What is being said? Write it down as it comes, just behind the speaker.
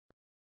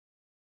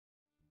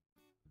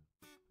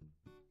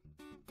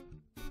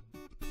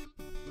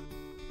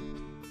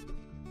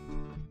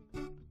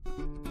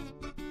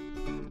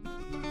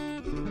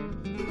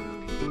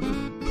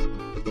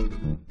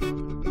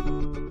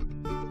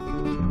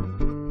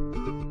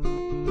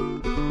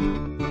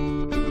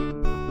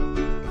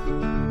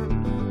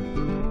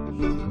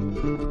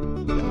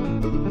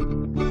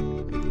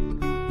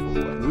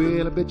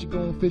bet you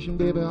going fishing,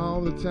 baby, all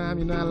the time.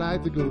 You know I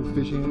like to go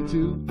fishing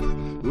too.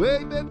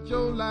 Well, you bet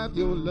your life,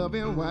 your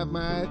loving wife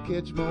might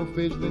catch more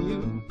fish than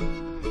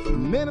you.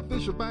 Many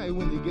fish will bite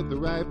when you get the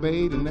right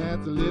bait, and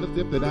that's a little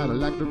tip that I'd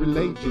like to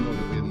relate. You know,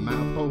 with my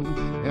pole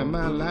and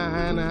my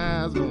line,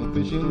 I was going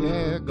fishing,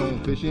 yeah,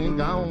 going fishing,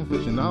 gone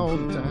fishing all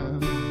the time.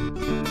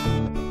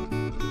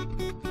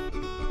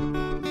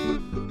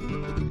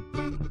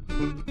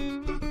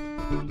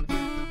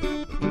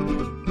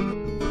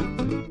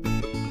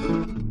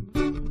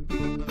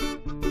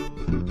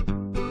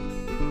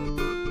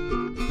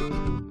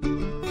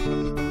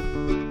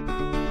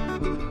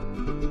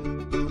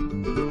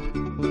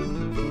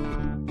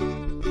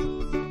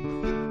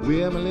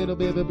 Well, my little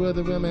baby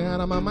brother ran me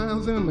out of my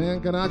mind, said, man,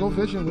 can I go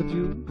fishing with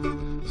you?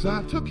 So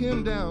I took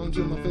him down to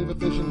my favorite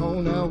fishing hole.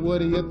 Now what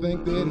do you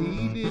think that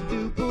he did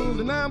do?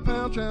 Pulled a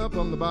 9-pound trout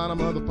from the bottom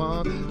of the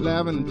pond,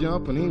 laughing and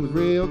jumping, he was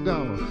real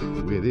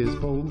gone. With his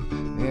pole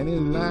and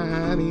his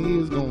line, he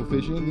was going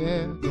fishing,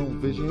 yeah,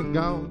 going fishing,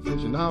 gone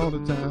fishing all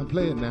the time.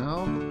 Play it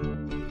now.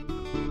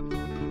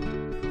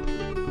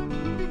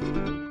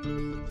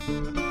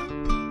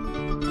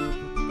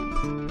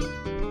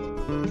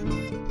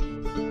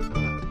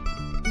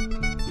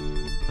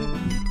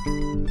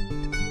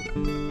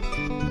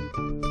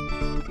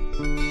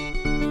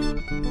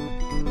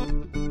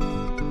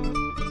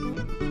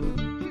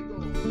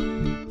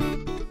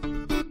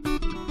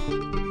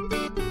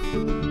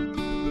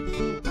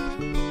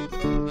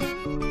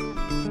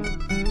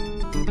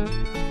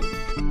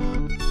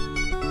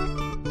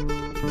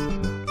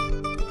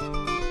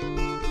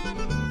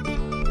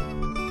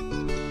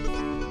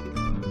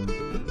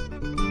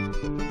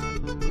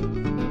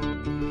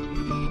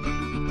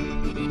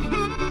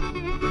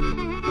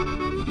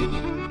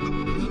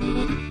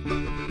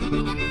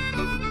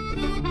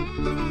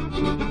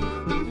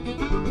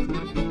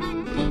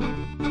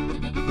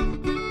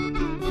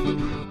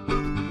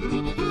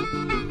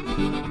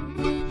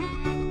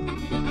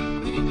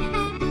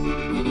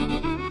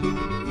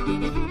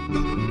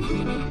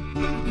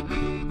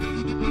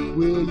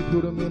 Well, you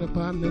put them in a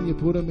pot and then you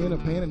put them in a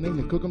pan and then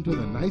you cook them till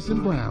they're nice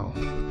and brown.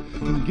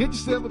 And get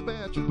yourself a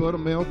batch of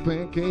buttermilk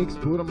pancakes,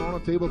 put them on a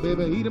table,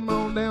 baby, eat them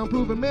on down.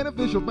 Prove a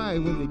beneficial bite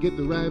when you get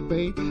the right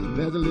bait.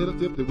 There's a little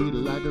tip that we'd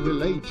like to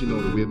relate, you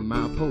know, with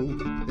my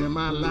pole and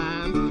my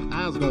line.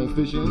 I was going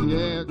fishing,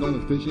 yeah,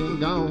 going fishing,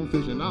 gone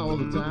fishing all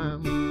the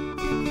time.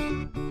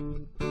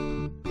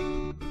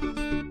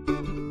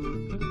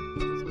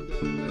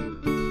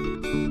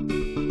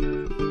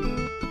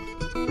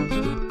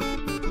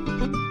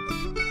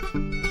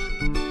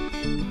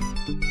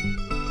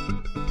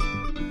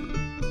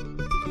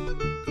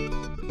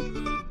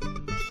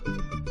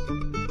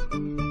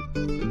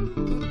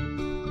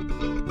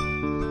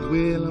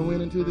 Well, I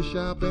went into the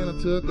shop and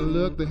I took a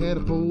look. They had a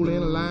pole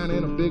and a line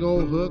and a big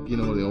old hook. You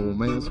know, the old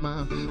man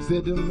smiled,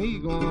 said to me,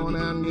 go on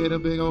out and get a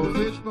big old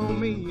fish for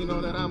me. You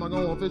know that I'm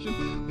going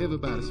fishing.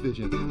 Everybody's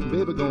fishing.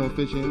 Baby going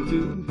fishing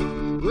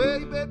too. Well,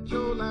 you bet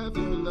your life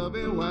your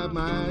loving wife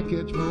might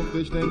catch more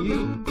fish than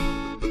you.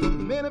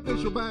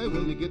 Beneficial bite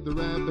when you get the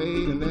right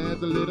bait, and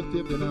that's a little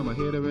tip that I'm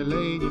here to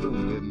relay. You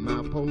know, with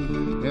my pole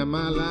and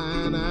my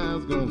line, I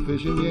was going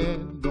fishing, yeah,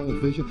 going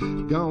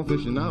fishing, gone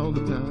fishing all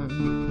the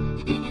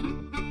time.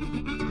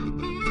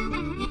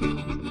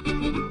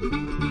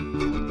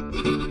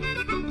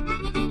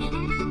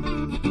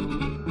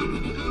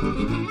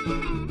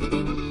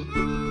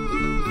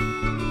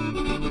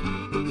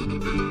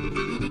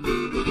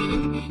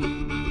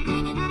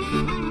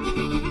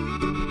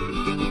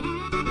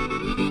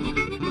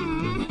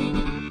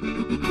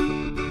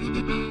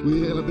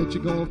 Well, I bet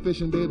you're going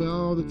fishing, baby,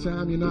 all the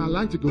time. You know I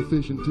like to go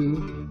fishing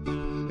too.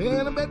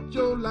 And I bet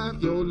your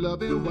life, your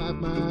loving wife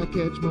might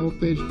catch more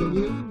fish than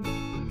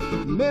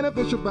you.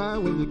 Beneficial bite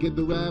when you get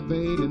the right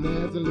bait, and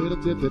that's a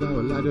little tip that I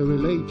would like to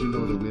relate. You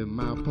know that with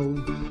my pole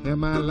and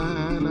my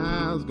line,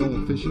 I was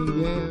going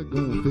fishing, yeah,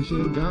 going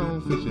fishing,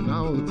 gone fishing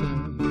all the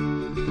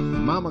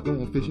time. Mama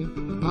going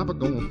fishing, Papa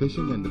going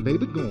fishing, and the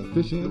baby going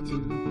fishing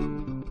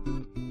too.